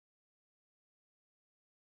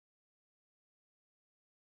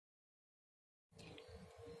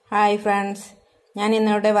Hi friends, ഞാൻ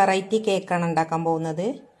ഇന്നിവിടെ variety കേക്കാണ് ഉണ്ടാക്കാൻ പോകുന്നത്.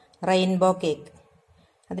 Rainbow cake.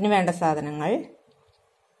 അതിന് വേണ്ട സാധനങ്ങൾ: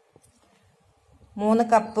 3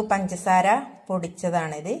 കപ്പ് പഞ്ചസാര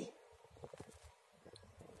പൊടിച്ചതാണിത്,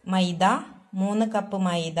 മൈദ 3 കപ്പ്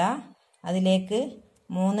മൈദ, അതിലേക്ക്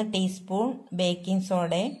 3 teaspoon baking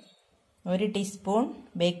soda, 1 teaspoon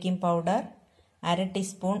baking powder, 1/2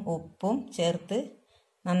 teaspoon ഉപ്പും ചേർത്ത്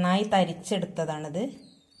നന്നായി തരിച്ചെടുത്തതാണിത്.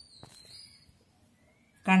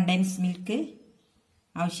 കണ്ടൻസ് മിൽക്ക്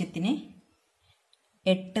ആവശ്യത്തിന്,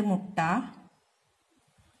 8 മുട്ട,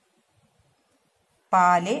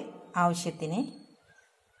 പാല് ആവശ്യത്തിന്.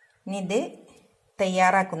 ഇനി ഇത്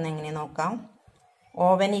തയ്യാറാക്കുന്ന എങ്ങനെ നോക്കാം.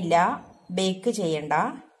 ഓവനില്ല, ബേക്ക് ചെയ്യണ്ട.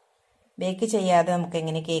 ബേക്ക് ചെയ്യാതെ നമുക്ക്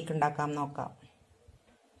എങ്ങനെ കേക്ക് ഉണ്ടാക്കാം നോക്കാം.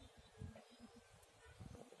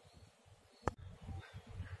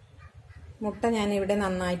 മുട്ട ഞാനിവിടെ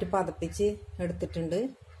നന്നായിട്ട് പതപ്പിച്ച് എടുത്തിട്ടുണ്ട്.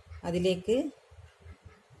 അതിലേക്ക്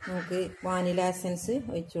നമുക്ക് വാനില എസൻസ്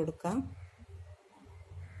ഒഴിച്ചു കൊടുക്കാം.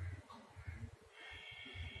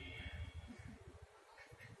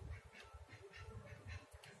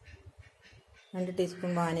 രണ്ട്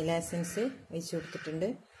ടീസ്പൂൺ വാനില എസൻസ് ഒഴിച്ചു കൊടുത്തിട്ടുണ്ട്.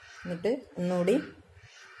 എന്നിട്ട് ഒന്നുകൂടി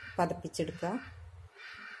പതപ്പിച്ചെടുക്കുക.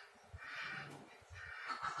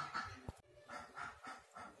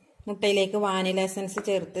 മുട്ടയിലേക്ക് വാനില എസൻസ്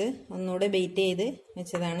ചേർത്ത് ഒന്നുകൂടെ ബീറ്റ് ചെയ്ത്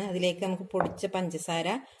വെച്ചതാണ്. അതിലേക്ക് നമുക്ക് പൊടിച്ച പഞ്ചസാര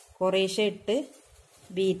കുറേശ്ശെ ഇട്ട്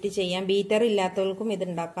ബീറ്റ് ചെയ്യാം. ബീറ്റർ ഇല്ലാത്തവർക്കും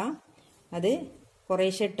ഇതുണ്ടാക്കാം. അത്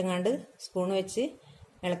കുറേശ്ശെ ഇട്ടുങ്ങാണ്ട് സ്പൂൺ വെച്ച്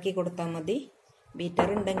ഇളക്കി കൊടുത്താൽ മതി. ബീറ്റർ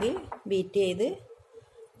ഉണ്ടെങ്കിൽ ബീറ്റ് ചെയ്ത്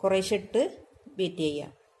കുറേശ്ശെ ഇട്ട് ബീറ്റ്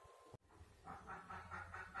ചെയ്യാം.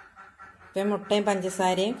 ഇപ്പം മുട്ടയും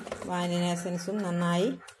പഞ്ചസാരയും വാനില എസൻസും നന്നായി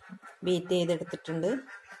ബീറ്റ് ചെയ്തെടുത്തിട്ടുണ്ട്.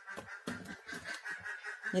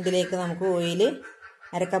 ഇതിലേക്ക് നമുക്ക് ഓയിൽ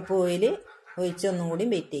 1/2 കപ്പ് ഓയിൽ ഒഴിച്ച് ഒന്നും കൂടി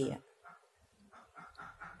ബീറ്റ് ചെയ്യാം.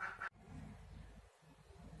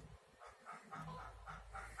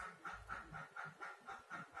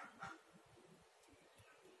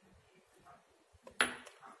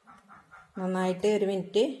 നന്നായിട്ട് 1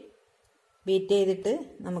 മിനിറ്റ് ബീറ്റ് ചെയ്തിട്ട്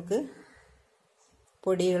നമുക്ക്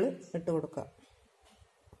പൊടികൾ ഇട്ട് കൊടുക്കാം.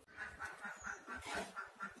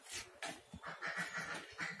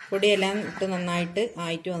 പൊടിയെല്ലാം ഇട്ട് നന്നായിട്ട്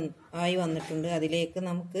ആയി വന്നിട്ടുണ്ട്. അതിലേക്ക്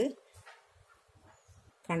നമുക്ക്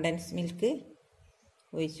കണ്ടൻസ് മിൽക്ക്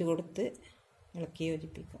ഒഴിച്ച് കൊടുത്ത് ഇളക്കി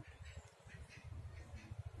യോജിപ്പിക്കാം.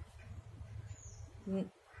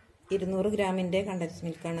 200 ഗ്രാമിൻ്റെ കണ്ടൻസ്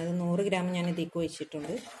മിൽക്കാണ്. അത് 100 ഗ്രാം ഞാൻ ഇതിലേക്ക്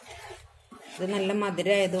ഒഴിച്ചിട്ടുണ്ട്. ഇത് നല്ല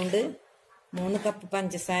മധുരമായതുകൊണ്ട് 3 കപ്പ്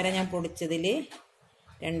പഞ്ചസാര ഞാൻ പൊടിച്ചതിൽ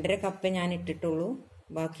 2.5 കപ്പ് ഞാൻ ഇട്ടിട്ടുള്ളൂ.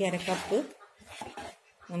 ബാക്കി 1/2 കപ്പ്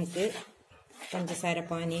നമുക്ക് പഞ്ചസാര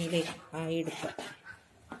പാനിയിലേക്ക് എടുക്കാം.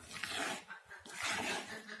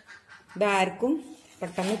 ഇതാർക്കും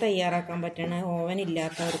പെട്ടെന്ന് തയ്യാറാക്കാൻ പറ്റണ, ഓവൻ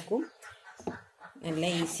ഇല്ലാത്തവർക്കും നല്ല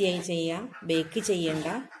ഈസിയായി ചെയ്യാം. ബേക്ക് ചെയ്യണ്ട.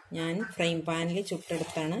 ഞാൻ ഫ്രൈ പാനിൽ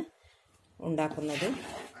ചുട്ടെടുത്താണ് ഉണ്ടാക്കുന്നത്.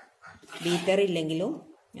 ബീറ്റർ ഇല്ലെങ്കിലും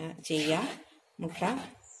ചെയ്യാം. മുട്ട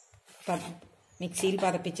മിക്സിയിൽ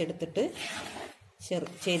പതപ്പിച്ചെടുത്തിട്ട്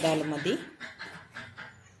ചെയ്താലും മതി.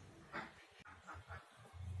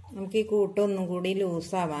 നമുക്ക് ഈ കൂട്ട് ഒന്നും കൂടി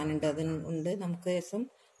ലൂസാവാനുണ്ട്. അതുകൊണ്ട് നമുക്ക് ദിവസം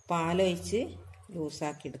പാലൊഴിച്ച്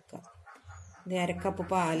ലൂസാക്കി എടുക്കാം. ഇത് 1/2 കപ്പ്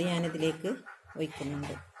പാല് ഞാനിതിലേക്ക്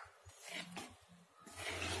ഒഴിക്കുന്നുണ്ട്.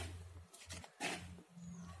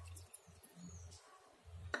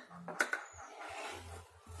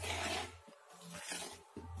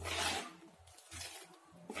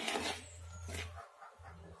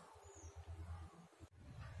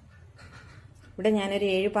 ഇവിടെ ഞാനൊരു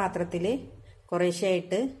 7 പാത്രത്തിൽ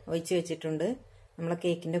കുറേശ്ശെയായിട്ട് ഒഴിച്ച് വെച്ചിട്ടുണ്ട് നമ്മളെ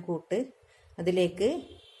കേക്കിൻ്റെ കൂട്ട്. അതിലേക്ക്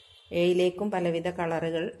 7ലേക്കും പലവിധ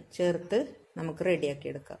കളറുകൾ ചേർത്ത് നമുക്ക് റെഡിയാക്കി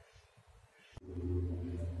എടുക്കാം.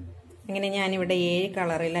 അങ്ങനെ ഞാനിവിടെ 7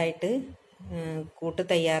 കളറിലായിട്ട് കൂട്ട്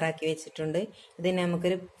തയ്യാറാക്കി വെച്ചിട്ടുണ്ട്. ഇതിന്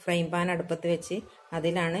നമുക്കൊരു ഫ്രൈ പാൻ അടുപ്പത്ത് വെച്ച്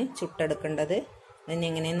അതിലാണ് ചുട്ടെടുക്കേണ്ടത്.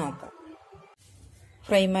 അതിനെങ്ങനെ നോക്കാം.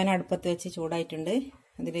 ഫ്രൈ പാൻ അടുപ്പത്ത് വെച്ച് ചൂടായിട്ടുണ്ട്.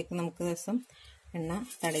 അതിലേക്ക് നമുക്ക് ദിവസം എണ്ണ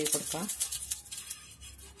തടവി കൊടുക്കാം.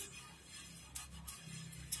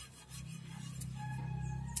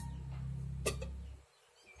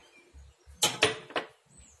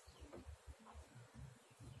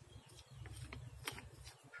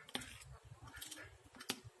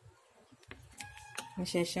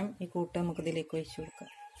 ശേഷം ഈ കൂട്ട് നമുക്ക് ഇതിലേക്ക് ഒഴിച്ചു കൊടുക്കാം.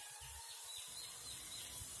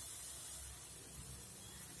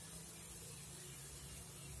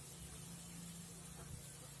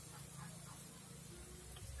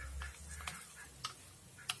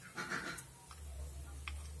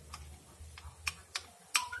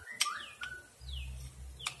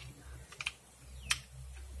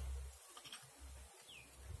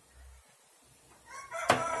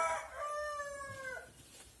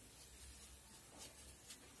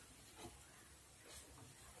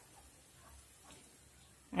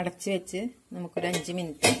 അടച്ച് വെച്ച് നമുക്കൊരു 5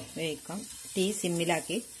 മിനിറ്റ് വേവിക്കാം. തീ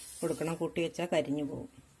സിമ്മിലാക്കി കൊടുക്കണം, കൂട്ടി വെച്ചാൽ കരിഞ്ഞു പോകും.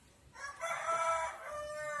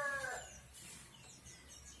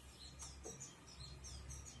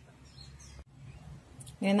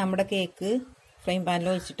 ഇനി നമ്മുടെ കേക്ക് ഫ്രൈ പാനിൽ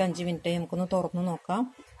ഒഴിച്ചിട്ട് 5 മിനിറ്റ് നമുക്കൊന്ന് തുറന്ന് നോക്കാം.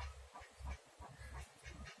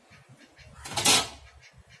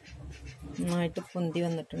 നന്നായിട്ട് പൊന്തി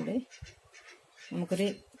വന്നിട്ടുണ്ട്. നമുക്കൊരു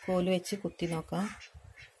കോല് വെച്ച് കുത്തി നോക്കാം.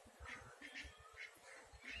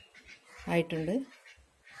 ആയിട്ടുണ്ട്.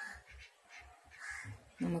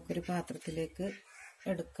 നമുക്കൊരു പാത്രത്തിലേക്ക്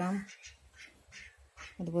എടുക്കാം.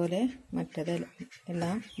 അതുപോലെ മറ്റേത്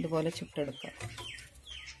എല്ലാം ഇതുപോലെ ചുട്ടെടുക്കാം.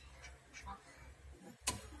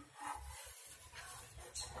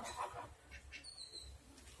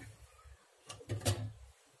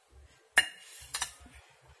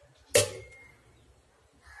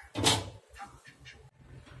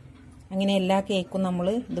 അങ്ങനെ എല്ലാ കേക്കും നമ്മൾ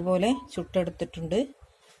ഇതുപോലെ ചുട്ടെടുത്തിട്ടുണ്ട്.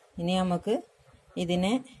 ഇനി നമുക്ക്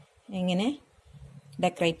ഇതിനെ എങ്ങനെ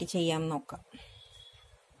ഡെക്കറേറ്റ് ചെയ്യാൻ നോക്കാം.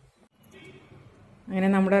 അങ്ങനെ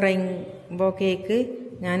നമ്മുടെ റെയിൻബോ കേക്ക്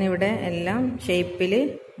ഞാനിവിടെ എല്ലാം ഷേപ്പിൽ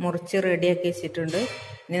മുറിച്ച് റെഡിയാക്കി വെച്ചിട്ടുണ്ട്.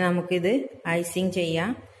 ഇനി നമുക്കിത് ഐസിങ്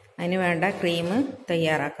ചെയ്യാം. അതിന് വേണ്ട ക്രീം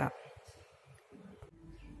തയ്യാറാക്കാം.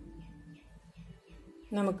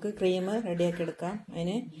 നമുക്ക് ക്രീം റെഡിയാക്കി എടുക്കാം.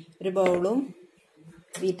 അതിന് ഒരു ബൗളും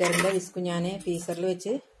ബീറ്ററിൻ്റെ വിസ്കും ഞാൻ ഫ്രീസറിൽ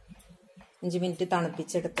വെച്ച് 5 മിനിറ്റ്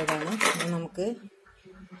തണുപ്പിച്ചെടുത്തതാണ്. നമുക്ക്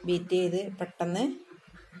ബീറ്റ് ചെയ്ത് പെട്ടെന്ന്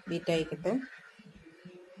ബീറ്റായി കിട്ടും.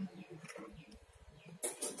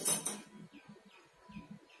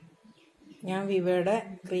 ഞാൻ വിവയുടെ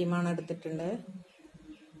ക്രീമാണ് എടുത്തിട്ടുണ്ട്.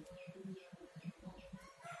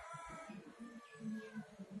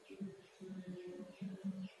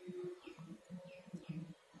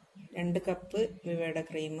 രണ്ട് കപ്പ് വിവയുടെ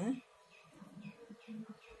ക്രീം.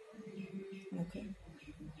 നമുക്ക്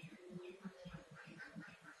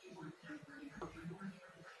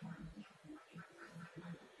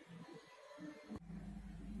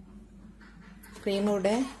ക്രീം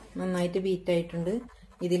ഇവിടെ നന്നായിട്ട് ബീറ്റായിട്ടുണ്ട്.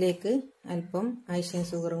 ഇതിലേക്ക് അല്പം ഐസിങ്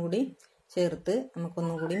ഷുഗറും കൂടി ചേർത്ത്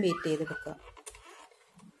നമുക്കൊന്നും കൂടി ബീറ്റ് ചെയ്തെടുക്കാം.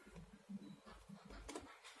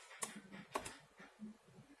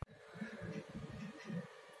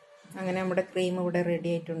 അങ്ങനെ നമ്മുടെ ക്രീം ഇവിടെ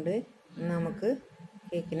റെഡി ആയിട്ടുണ്ട്. നമുക്ക്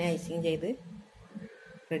കേക്കിനെ ഐസിങ് ചെയ്ത്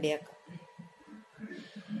റെഡിയാക്കാം.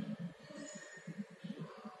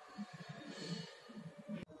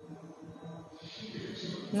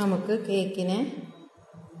 നമുക്ക് കേക്കിനെ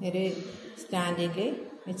ഒരു സ്റ്റാൻഡിൽ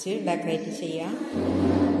വെച്ച് ഡെക്കറേറ്റ് ചെയ്യാം.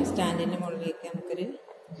 സ്റ്റാൻഡിൻ്റെ മുകളിലേക്ക് നമുക്കൊരു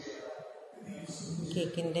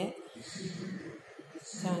കേക്കിൻ്റെ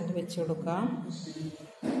സ്റ്റാൻഡ് വെച്ച് കൊടുക്കാം.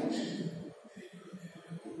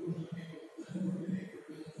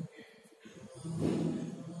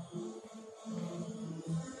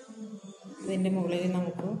 ഇതിൻ്റെ മുകളിൽ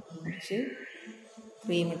നമുക്ക് കുറച്ച്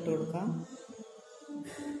ക്രീം ഇട്ട് കൊടുക്കാം.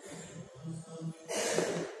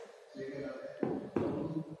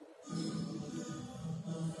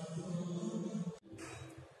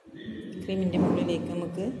 ക്രീമിൻ്റെ മുകളിലേക്ക്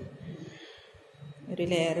നമുക്ക് ഒരു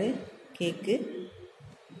ലെയർ കേക്ക്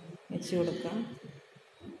വെച്ച് കൊടുക്കാം.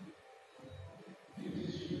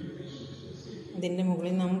 അതിൻ്റെ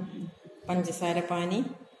മുകളിൽ പഞ്ചസാര പാനി,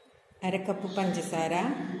 1/2 കപ്പ് പഞ്ചസാര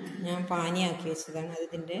ഞാൻ പാനിയാക്കി വെച്ചതാണ്. അത്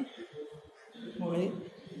ഇതിൻ്റെ മുകളിൽ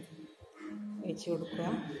വെച്ച് കൊടുക്കുക.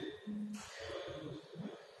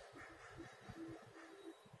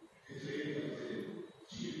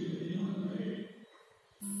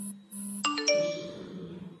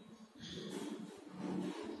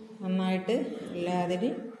 നന്നായിട്ട്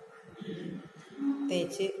എല്ലാതിലും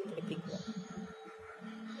തേച്ച് പിടിപ്പിക്കുക.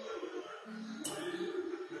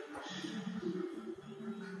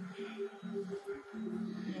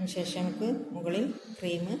 അതിനുശേഷം നമുക്ക് മുകളിൽ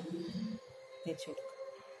ക്രീം തേച്ച് കൊടുക്കാം.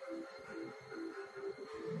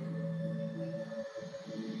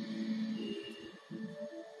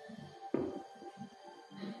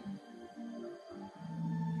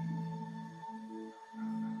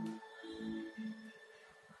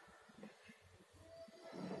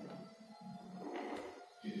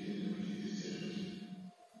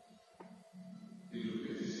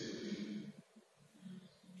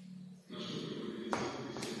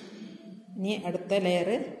 ഇനി അടുത്ത ലെയർ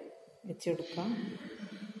വെച്ച് കൊടുക്കാം.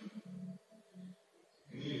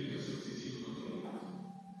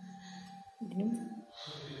 ഇതിനും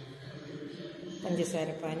പഞ്ചസാര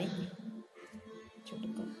പാനി വെച്ച്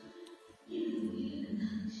കൊടുക്കാം.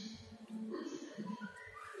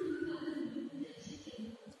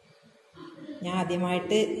 ഞാൻ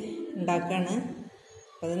ആദ്യമായിട്ട് ഉണ്ടാക്കുകയാണ്.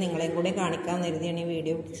 അപ്പോൾ അത് നിങ്ങളെയും കൂടെ കാണിക്കാമെന്ന് കരുതിയാണ് ഈ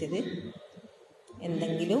വീഡിയോ പിടിച്ചത്.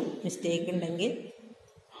 എന്തെങ്കിലും മിസ്റ്റേക്ക് ഉണ്ടെങ്കിൽ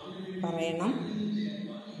പറയണം.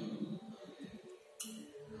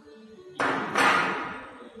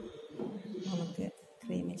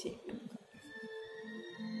 ചെയ്യും.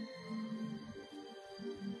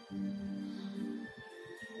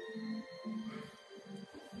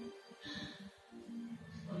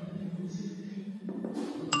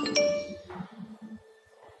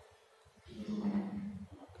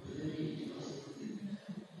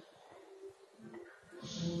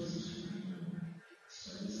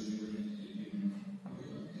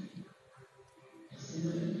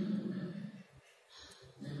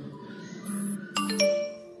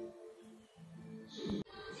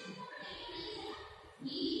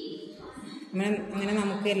 അങ്ങനെ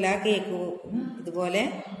നമുക്ക് എല്ലാ കേക്കും ഇതുപോലെ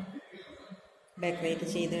ഡെക്കറേറ്റ്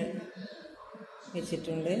ചെയ്ത്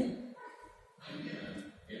വെച്ചിട്ടുണ്ട്.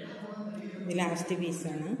 ഇത് ലാസ്റ്റ്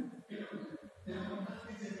പീസാണ്.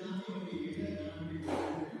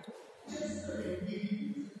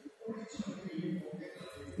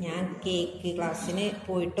 ഞാൻ കേക്ക് ക്ലാസ്സിന്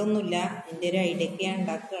പോയിട്ടൊന്നുമില്ല. എൻ്റെ ഒരു ഐഡിയക്ക് ഞാൻ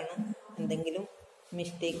ഉണ്ടാക്കുകയാണ്. എന്തെങ്കിലും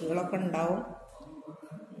മിസ്റ്റേക്കുകളൊക്കെ ഉണ്ടാവും,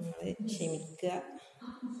 നിങ്ങൾ ക്ഷമിക്കുക.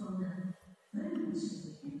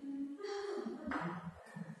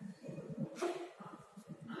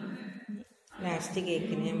 ലാസ്റ്റ്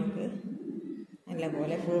കേക്കിന് നമുക്ക്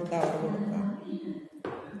നല്ലപോലെ ഫുൾ കവർ കൊടുക്കാം.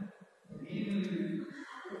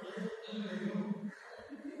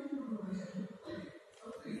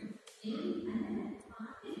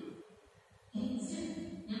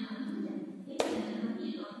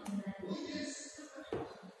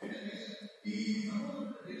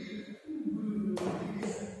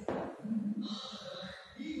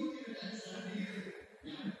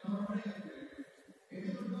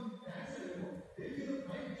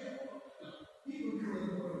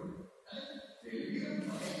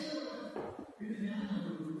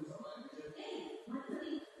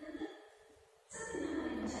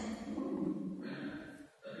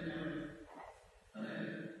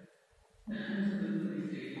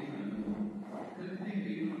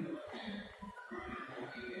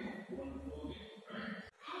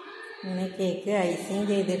 ഇങ്ങനെ കേക്ക് ഐസിങ്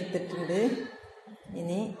ചെയ്തെടുത്തിട്ടുണ്ട്.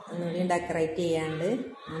 ഇനി ഒന്നുകൂടി ഡെക്കറേറ്റ് ചെയ്യാണ്ട്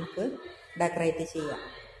നമുക്ക് ഡെക്കറേറ്റ് ചെയ്യാം.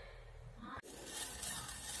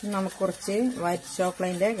 നമുക്ക് കുറച്ച് വൈറ്റ്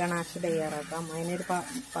ചോക്ലേറ്റിൻ്റെ ഗണാഷ് തയ്യാറാക്കാം. അതിനൊരു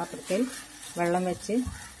പാത്രത്തിൽ വെള്ളം വെച്ച്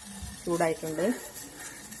ചൂടായിട്ടുണ്ട്.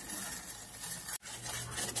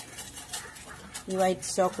 ഈ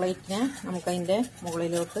വൈറ്റ് ചോക്ലേറ്റിനെ നമുക്കതിൻ്റെ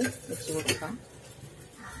മുകളിലോട്ട് വെച്ച് കൊടുക്കാം.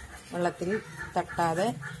 വെള്ളത്തിൽ തട്ടാതെ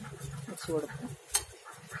വെച്ച് കൊടുക്കാം.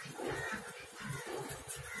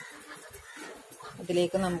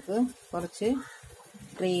 അതിലേക്ക് നമുക്ക് കുറച്ച്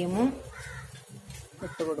ക്രീമും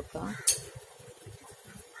ഇട്ട് കൊടുക്കാം.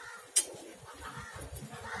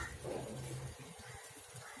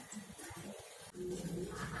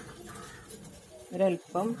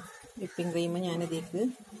 ഒരൽപ്പം വിപ്പിംഗ് ക്രീം ഞാനിതിലേക്ക്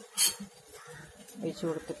ഒഴിച്ചു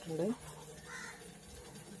കൊടുത്തിട്ടുണ്ട്.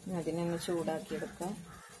 അതിനൊന്ന് ചൂടാക്കിയെടുക്കാം.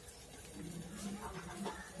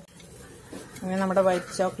 അങ്ങനെ നമ്മുടെ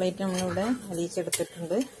വൈറ്റ് ചോക്ലേറ്റ് നമ്മളിവിടെ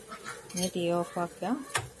അലിയിച്ചെടുത്തിട്ടുണ്ട്. ഇനി ടീ ഓഫ് ആക്കാം.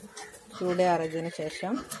 ചൂടാറിയതിന്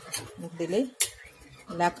ശേഷം ഇതിൽ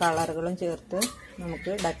എല്ലാ കളറുകളും ചേർത്ത്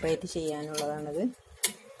നമുക്ക് ഡെക്കറേറ്റ് ചെയ്യാനുള്ളതാണിത്.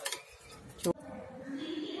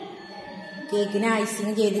 കേക്കിന്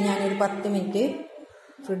ഐസിങ് ചെയ്ത് ഞാനൊരു 10 മിനിറ്റ്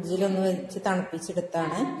ഫ്രിഡ്ജിലൊന്ന് വെച്ച്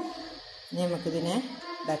തണുപ്പിച്ചെടുത്താണ്. ഇനി നമുക്കിതിനെ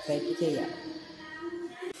ഡെക്കറേറ്റ് ചെയ്യാം.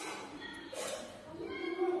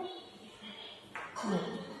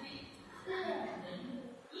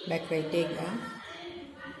 ഡെക്കറേറ്റ് ചെയ്യാം.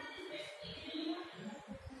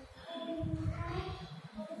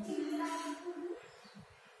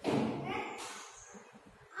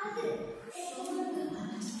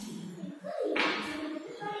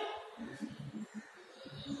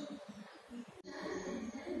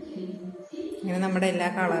 ഇങ്ങനെ നമ്മുടെ എല്ലാ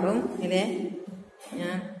കളറും ഇതിൽ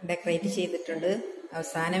ഞാൻ ഡെക്കറേറ്റ് ചെയ്തിട്ടുണ്ട്.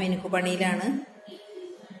 അവസാനം എനിക്ക് പണിയിലാണ്.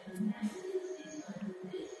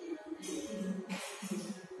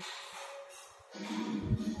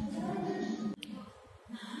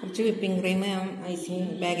 കുറച്ച് വിപ്പിംഗ് ക്രീം ഞാൻ ഐസിങ്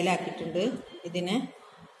ബാഗിലാക്കിയിട്ടുണ്ട്.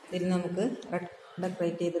 ഇതിൽ നമുക്ക്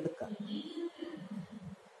ഡെക്കറേറ്റ് ചെയ്തെടുക്കാം.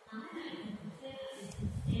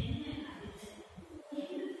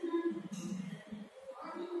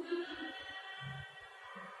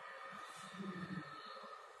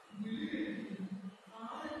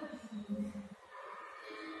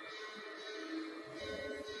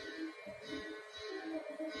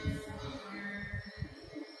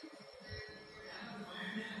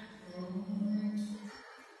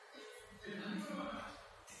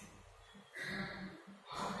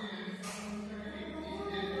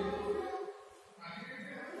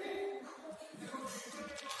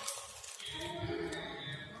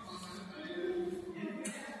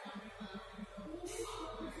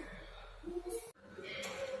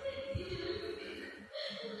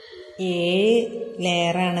 7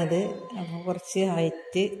 ലെയറാണത്. അപ്പോൾ കുറച്ച്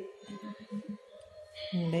ഹൈറ്റ്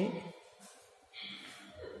ഉണ്ട്.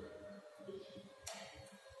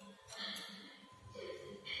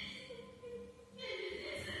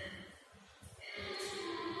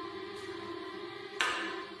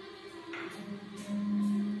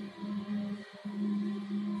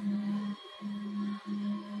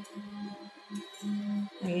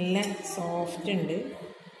 നല്ല സോഫ്റ്റ് ഉണ്ട്.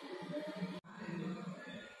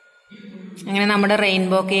 അങ്ങനെ നമ്മുടെ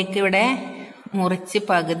റെയിൻബോ കേക്ക് ഇവിടെ മുറിച്ച്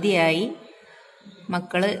പകുതിയായി.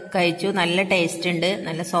 മക്കള് കഴിച്ചു. നല്ല ടേസ്റ്റ് ഉണ്ട്,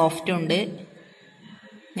 നല്ല സോഫ്റ്റ് ഉണ്ട്.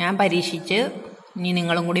 ഞാൻ പരീക്ഷിച്ച്, ഇനി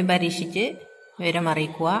നിങ്ങളും കൂടി പരീക്ഷിച്ച് വിവരം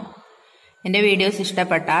അറിയിക്കുക. എൻ്റെ വീഡിയോസ്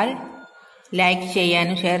ഇഷ്ടപ്പെട്ടാൽ ലൈക്ക്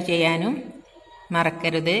ചെയ്യാനും ഷെയർ ചെയ്യാനും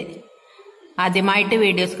മറക്കരുത്. ആദ്യമായിട്ട്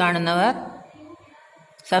വീഡിയോസ് കാണുന്നവർ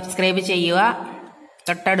സബ്സ്ക്രൈബ് ചെയ്യുക.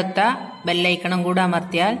 തൊട്ടടുത്ത ബെല്ലൈക്കണും കൂടെ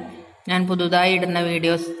അമർത്തിയാൽ ഞാൻ പുതുതായി ഇടുന്ന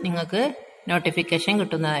വീഡിയോസ് നിങ്ങൾക്ക് നോട്ടിഫിക്കേഷൻ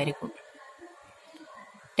കിട്ടുന്നതായിരിക്കും.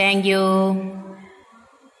 Thank you.